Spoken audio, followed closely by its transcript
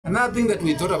Another thing that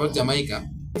we thought about Jamaica,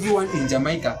 everyone in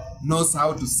Jamaica knows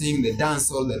how to sing the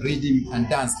dancehall, the rhythm and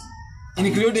dance,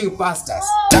 including pastors.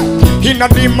 In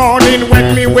the morning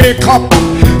when me wake up,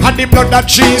 and the blood of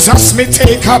Jesus me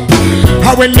take up.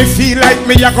 And when me feel like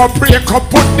me, I go break up,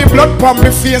 put the blood on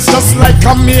me face just like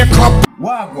a makeup.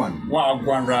 Wagwan.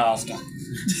 Wagwan Rasta.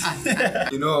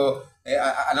 You know,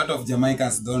 a lot of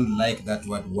Jamaicans don't like that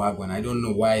word wagwan. I don't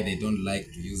know why they don't like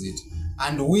to use it.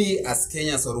 And we as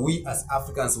Kenyans or we as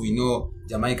Africans, we know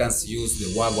Jamaicans use the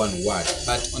wagwan word.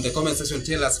 But on the comment section,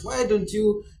 tell us, why don't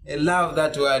you love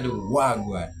that word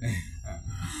wagwan?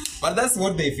 But that's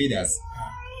what they feed us.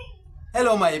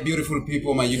 Hello, my beautiful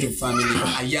people, my YouTube family.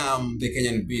 I am the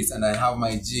Kenyan Beast, and I have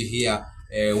my G here,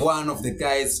 one of the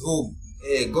guys who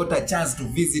got a chance to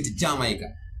visit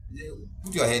Jamaica.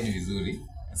 Put your head vizuri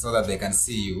so that they can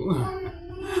see you.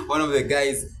 One of the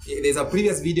guys, there's a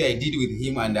previous video I did with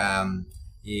him, and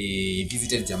he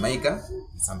visited Jamaica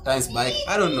sometimes back.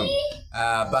 I don't know.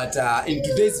 But in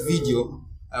today's video,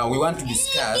 we want to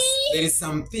discuss, there is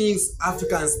some things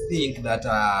Africans think that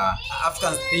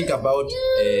Africans think about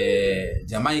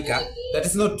Jamaica that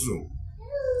is not true.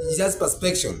 It's just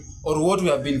perception or what we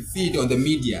have been fed on the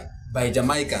media by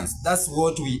Jamaicans. That's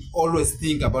what we always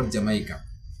think about Jamaica.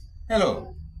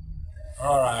 Hello.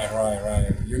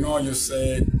 Right. You know, you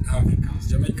said Africans.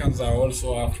 Jamaicans are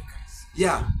also Africans.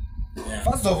 Yeah.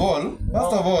 First of all,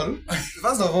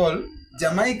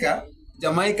 Jamaica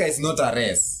is not a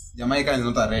race. Jamaica is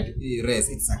not a race,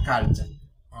 it's a culture.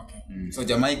 Okay. So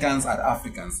Jamaicans are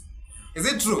Africans. Is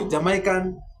it true?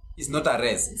 Jamaican is not a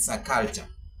race, it's a culture.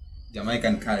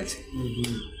 Jamaican culture.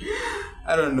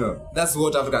 I don't know. That's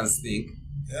what Africans think.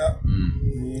 Yeah.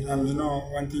 And you know,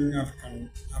 one thing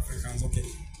Africans, okay,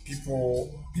 people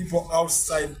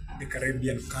outside the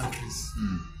Caribbean countries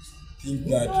think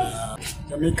that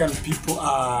Jamaican people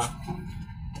are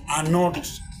not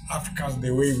Africans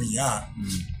the way we are.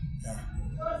 Yeah.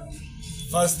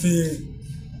 First thing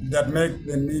that make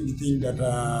them maybe think that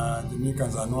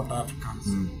Jamaicans are not Africans,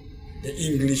 the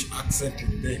English accent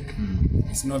in there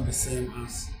is not the same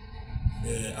as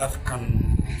the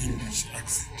African English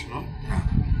accent, you know?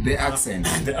 The accent.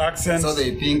 The accent. So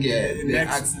they think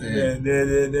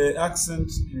the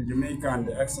accent in Jamaica and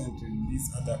the accent in these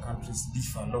other countries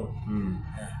differ a lot.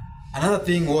 Yeah. Another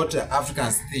thing what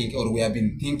Africans think, or we have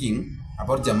been thinking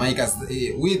about Jamaica,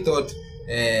 we thought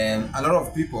a lot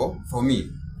of people, for me,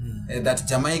 that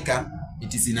Jamaica,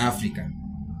 it is in Africa.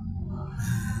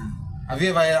 Have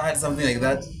you ever heard something like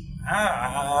that?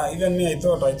 Even me, I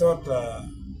thought I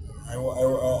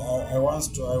was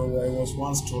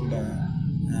once told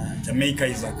Jamaica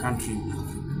is a country in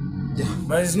Africa. Yeah.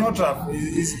 But it's not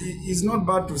it's not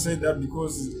bad to say that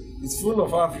because it's full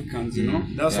of Africans, you know.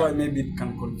 That's why maybe it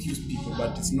can confuse people,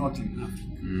 but it's not in Africa.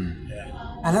 Yeah.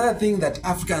 Another thing that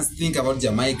Africans think about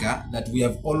Jamaica that we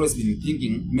have always been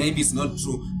thinking, maybe it's not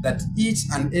true, that each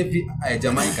and every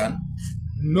Jamaican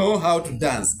know how to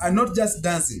dance, and not just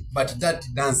dancing, but that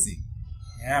dancing.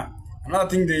 Yeah. Another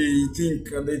thing they think.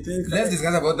 Let's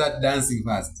discuss about that dancing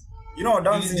first. You know,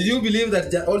 dancing. Do you believe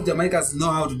that all Jamaicans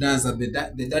know how to dance at the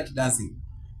that dancing?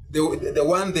 The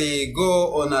one they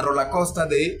go on a roller coaster,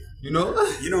 they it's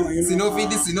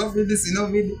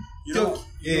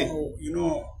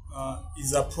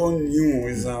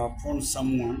upon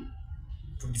someone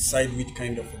to decide which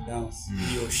kind of a dance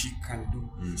he or she can do.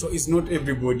 So it's not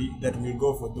everybody that will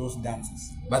go for those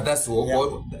dances. But that's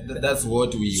what that's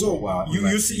what we. So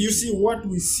you see what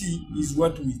we see is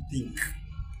what we think.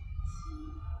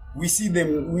 We see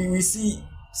them. We see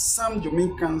some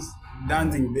Jamaicans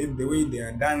dancing the way they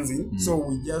are dancing. So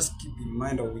we just keep in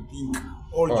mind, or we think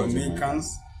all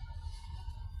Jamaicans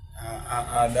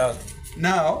are that.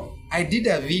 Now, I did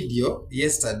a video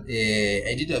yesterday.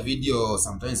 I did a video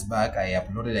sometimes back. I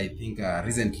uploaded, I think,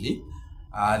 recently.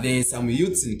 There's some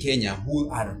youths in Kenya who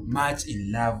are much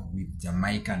in love with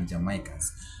Jamaicans.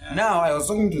 Yeah. Now, I was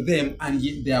talking to them, and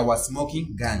they were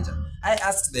smoking ganja. I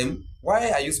asked them, why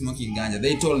are you smoking ganja?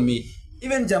 They told me,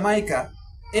 even Jamaica,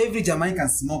 every Jamaican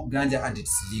smoke ganja and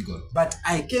it's legal. But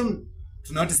I came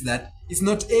to notice that it's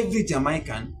not every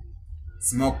Jamaican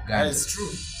smoke ganja. That's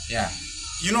true. Yeah.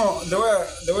 You know, the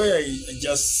way I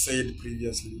just said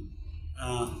previously,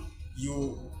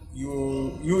 you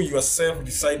yourself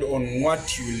decide on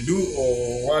what you will do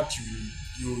or what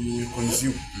you will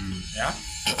consume. Yeah.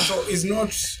 So it's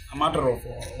not a matter of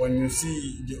when you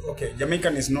see, okay,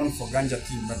 Jamaican is known for ganja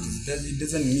thing, but it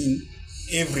doesn't mean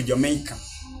every Jamaican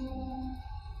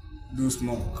do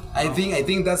smoke. I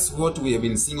think that's what we have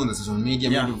been seeing on the social media,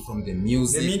 maybe from the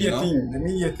music. The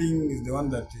media thing is the one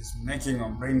that is making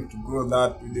our brain to go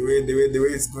that the way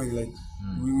it's going. Like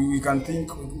we can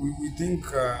think we think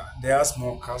they are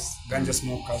smokers, ganja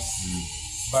smokers,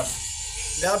 but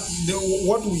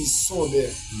what we saw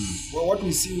there, what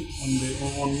we see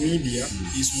on media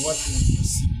is what we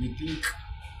perceive. We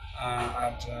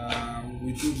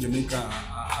think Jamaica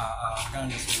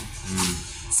ganja smokers.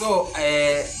 So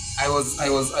I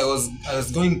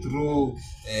was going through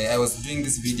I was doing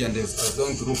this video and I was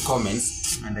going through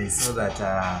comments and I saw that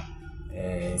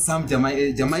some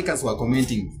Jamaicans were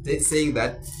commenting saying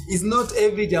that it's not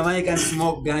every Jamaican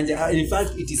smoke ganja. In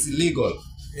fact, it is illegal.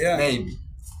 Yeah. Maybe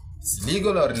it's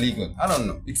legal or illegal. I don't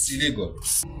know. It's illegal.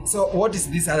 So what is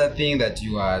this other thing that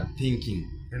you are thinking?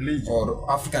 Religion. Or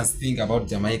Africans think about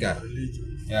Jamaica?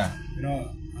 Religion. Yeah. You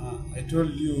know, I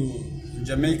told you in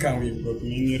Jamaica we've got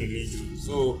many religions.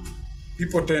 So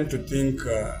people tend to think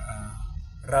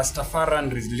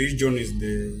Rastafarian religion is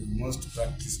the most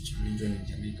practiced religion in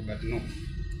Jamaica, but no.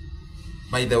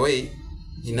 By the way,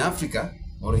 in Africa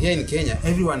or here in Kenya,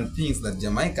 everyone thinks that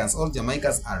all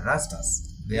Jamaicans are Rastas.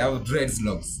 They have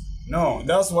dreadlocks. No,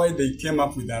 that's why they came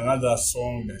up with another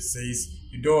song that says,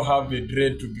 you don't have a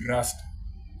dread to be Rasta.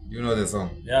 You know the song?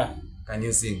 Yeah. Can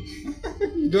you sing?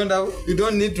 You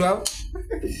don't need to have.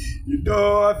 You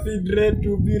don't have a dread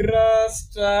to be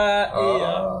Rasta. Oh.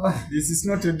 Yeah. This is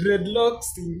not a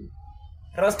dreadlocks thing.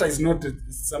 Rasta is not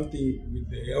something with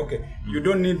the okay. You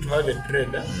don't need to have a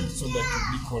dread so that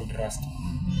you be called Rasta.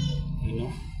 You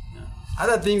know. Yeah.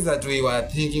 Other things that we were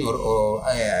thinking, or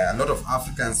a lot of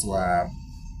Africans were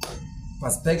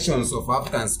perceptions of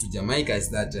Africans to Jamaica is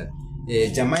that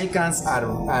Jamaicans are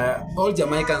all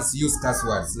Jamaicans use curse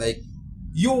words like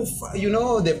you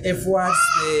know the F words.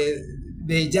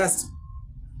 They just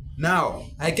now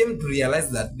I came to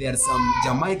realize that there are some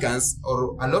Jamaicans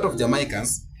or a lot of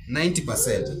Jamaicans,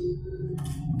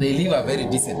 90%, they live a very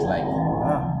decent life.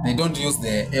 They don't use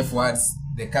the F words,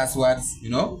 the curse words, you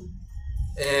know.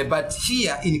 But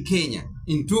here in Kenya,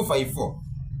 in 254,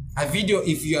 a video,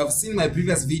 if you have seen my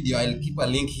previous video, I'll keep a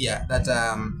link here, that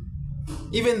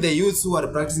even the youths who are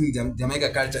practicing Jamaica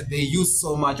culture, they use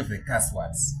so much of the curse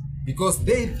words because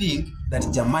they think that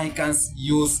Jamaicans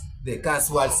use the curse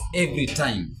words every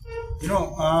time. You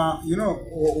know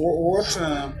what?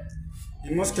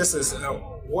 In most cases,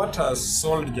 what has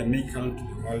sold Jamaican to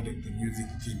the world is the music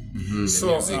thing.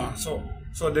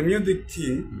 So the music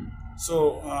thing.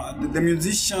 So the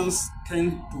musicians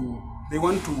they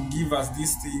want to give us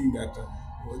this thing that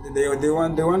they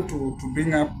want to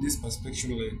bring up this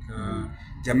perspective like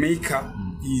Jamaica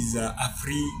is a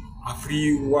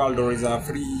free world, or is a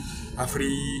free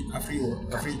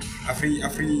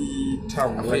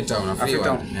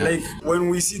town. Yeah. Like when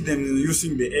we see them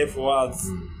using the F words,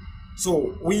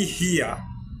 so we here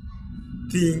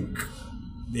think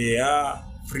they are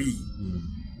free.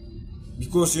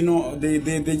 Because you know they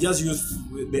just use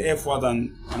the F word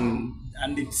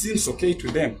and it seems okay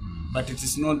to them, but it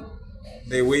is not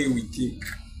the way we think.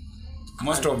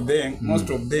 Most of them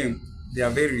they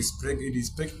are very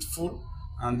respectful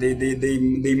and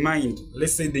they mind.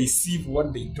 Let's say they see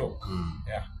what they talk.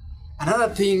 Yeah. Another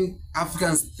thing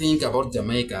Africans think about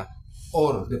Jamaica,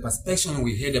 or the perception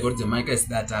we had about Jamaica, is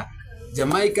that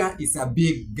Jamaica is a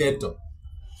big ghetto.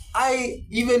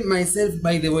 Even myself,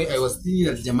 by the way, I was thinking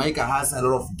that Jamaica has a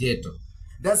lot of ghetto.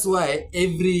 That's why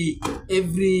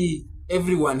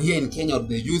everyone here in Kenya,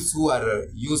 the youths who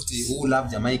love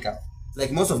Jamaica,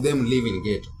 like most of them live in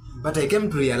ghetto. But I came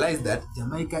to realize that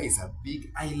Jamaica is a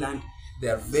big island. They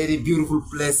are very beautiful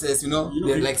places,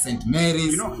 they're like St.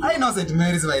 Mary's. I know St.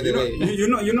 Mary's, by the way. You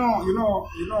know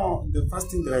the first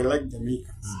thing that I like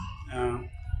Jamaicans.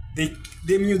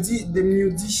 The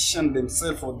musician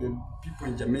themselves, or the people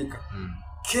in Jamaica,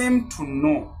 came to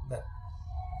know that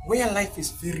where life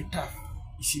is very tough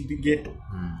is in the ghetto.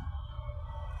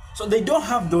 So they don't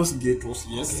have those ghettos,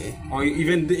 yes, okay. Or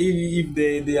even if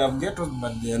they have ghettos,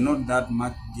 but they are not that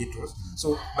much ghettos.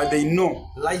 So, but they know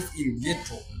life in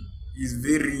ghetto is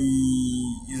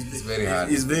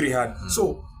very hard.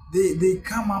 So they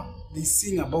come up, they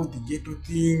sing about the ghetto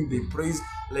thing, they praise,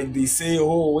 like they say,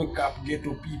 oh, wake up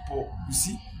ghetto people, you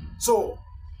see. So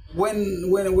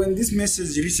when this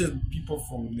message reaches people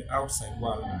from the outside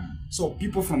world, so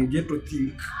people from ghetto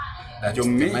think that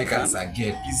Jamaica is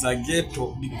a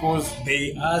ghetto because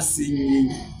they are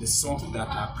singing the songs that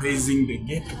are praising the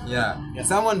ghetto. Yeah.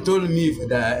 Someone told me,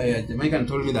 Jamaican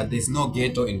told me that there's no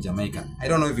ghetto in Jamaica. I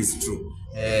don't know if it's true.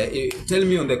 Tell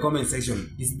me on the comment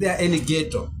section, is there any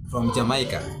ghetto from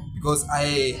Jamaica? Because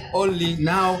I only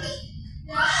now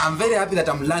I'm very happy that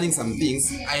I'm learning some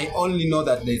things. I only know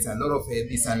that there's a lot of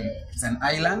it's an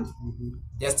island,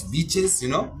 just beaches, you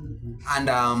know, and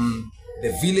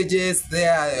the villages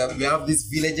there. We have these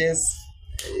villages,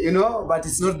 you know, but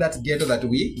it's not that ghetto that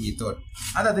we thought.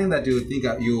 Other thing that you think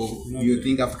you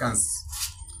think Africans.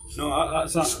 No,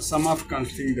 some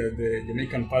Africans think that the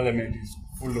Jamaican parliament is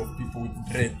full of people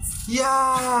with dreads.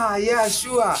 Yeah,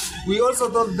 sure. We also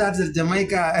thought that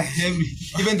Jamaica,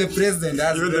 even the president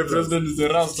has. Even the president is a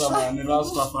Rastafari.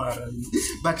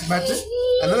 But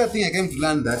another thing I came to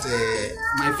learn that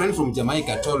my friend from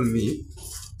Jamaica told me,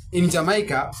 in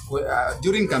Jamaica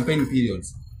during campaign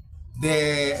periods,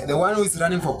 the one who is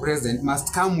running for president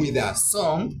must come with a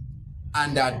song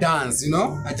and a dance, you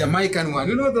know, a Jamaican one.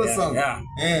 You know those songs?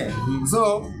 Yeah.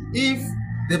 So if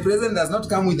the president does not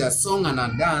come with a song and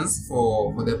a dance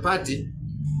for the party,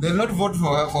 they'll not vote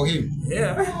for him.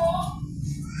 Yeah.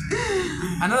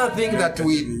 Another thing that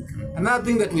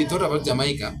we thought about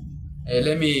Jamaica,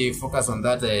 let me focus on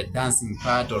that dancing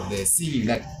part of the singing.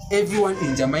 That everyone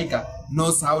in Jamaica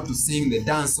knows how to sing the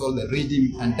dance, all the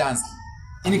rhythm and dance,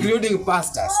 including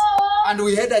pastors. And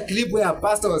we had a clip where a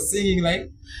pastor was singing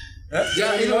like,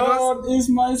 Lord is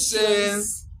my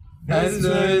strength, the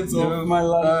strength of my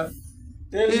life.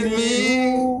 Tell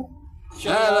me,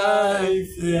 shall I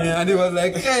fear? And he was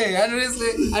like, hey,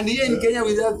 and here in Kenya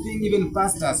we have thing, even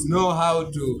pastors know how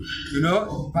to, you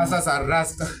know, pastors are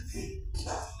Rasta.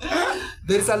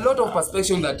 There is a lot of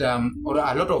perception that, or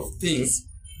a lot of things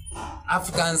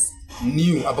Africans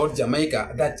knew about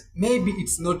Jamaica that maybe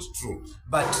it's not true.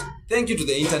 But thank you to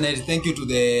the internet, thank you to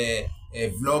the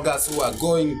vloggers who are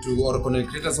going to, or content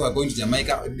creators who are going to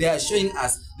Jamaica. They are showing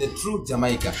us the true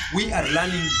Jamaica. We are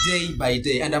learning day by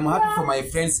day, and I'm happy for my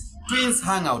friends. Twins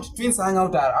Hangout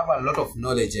have a lot of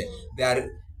knowledge. They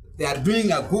are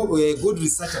doing a good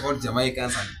research about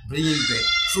Jamaicans and bringing the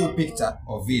true picture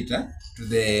of it to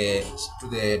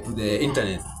the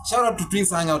internet. Shout out to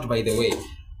Twins Hangout, by the way.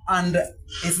 And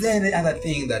is there any other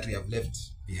thing that we have left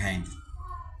behind?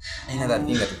 Any other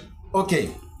thing that okay?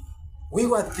 We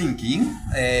were thinking,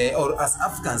 or as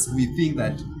Africans, we think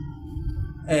that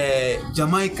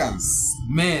Jamaicans,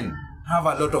 men, have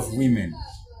a lot of women.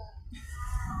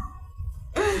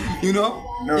 You know,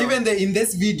 no. Even in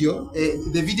this video,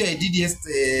 the video I did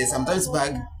sometimes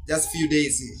back, just a few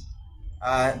days,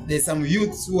 there's some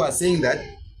youths who are saying that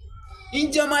in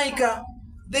Jamaica,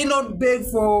 they don't beg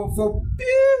for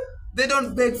they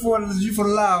don't beg for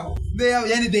love.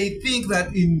 They think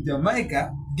that in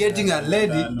Jamaica, getting a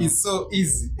lady is so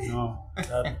easy. No, that's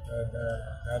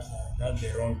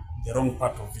the wrong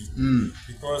part of it.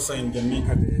 Because in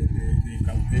Jamaica they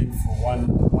can beg for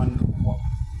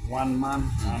one man.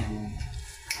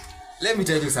 Let me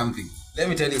tell you something.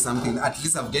 At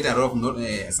least I've get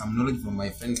some knowledge from my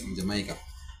friends from Jamaica.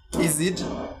 Is it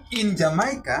in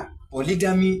Jamaica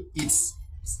polygamy? It's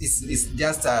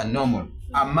just normal.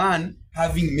 A man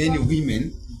having many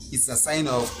women is a sign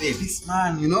of, hey, this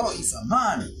man, you know, is a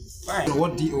man. Fine. So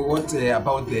what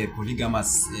about the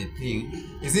polygamous thing?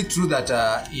 Is it true that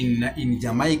in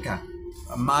Jamaica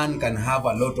a man can have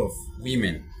a lot of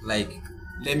women? Like,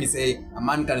 let me say, a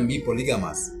man can be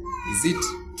polygamous. Is it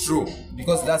true?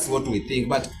 Because that's what we think.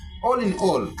 But all in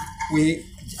all, we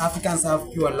Africans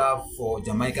have pure love for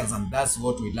Jamaicans, and that's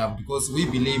what we love, because we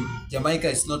believe Jamaica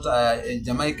is not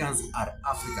Jamaicans are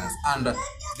Africans, and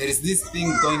there is this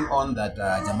thing going on that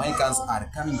Jamaicans are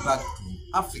coming back to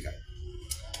Africa.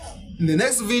 In the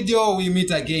next video we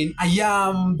meet again. I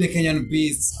am the Kenyan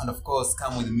Beast, and of course,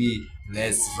 come with me.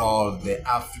 Let's roll the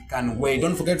African way.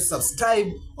 Don't forget to subscribe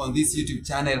on this YouTube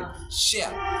channel,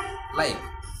 share, like,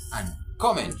 and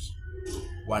comment.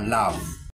 One love.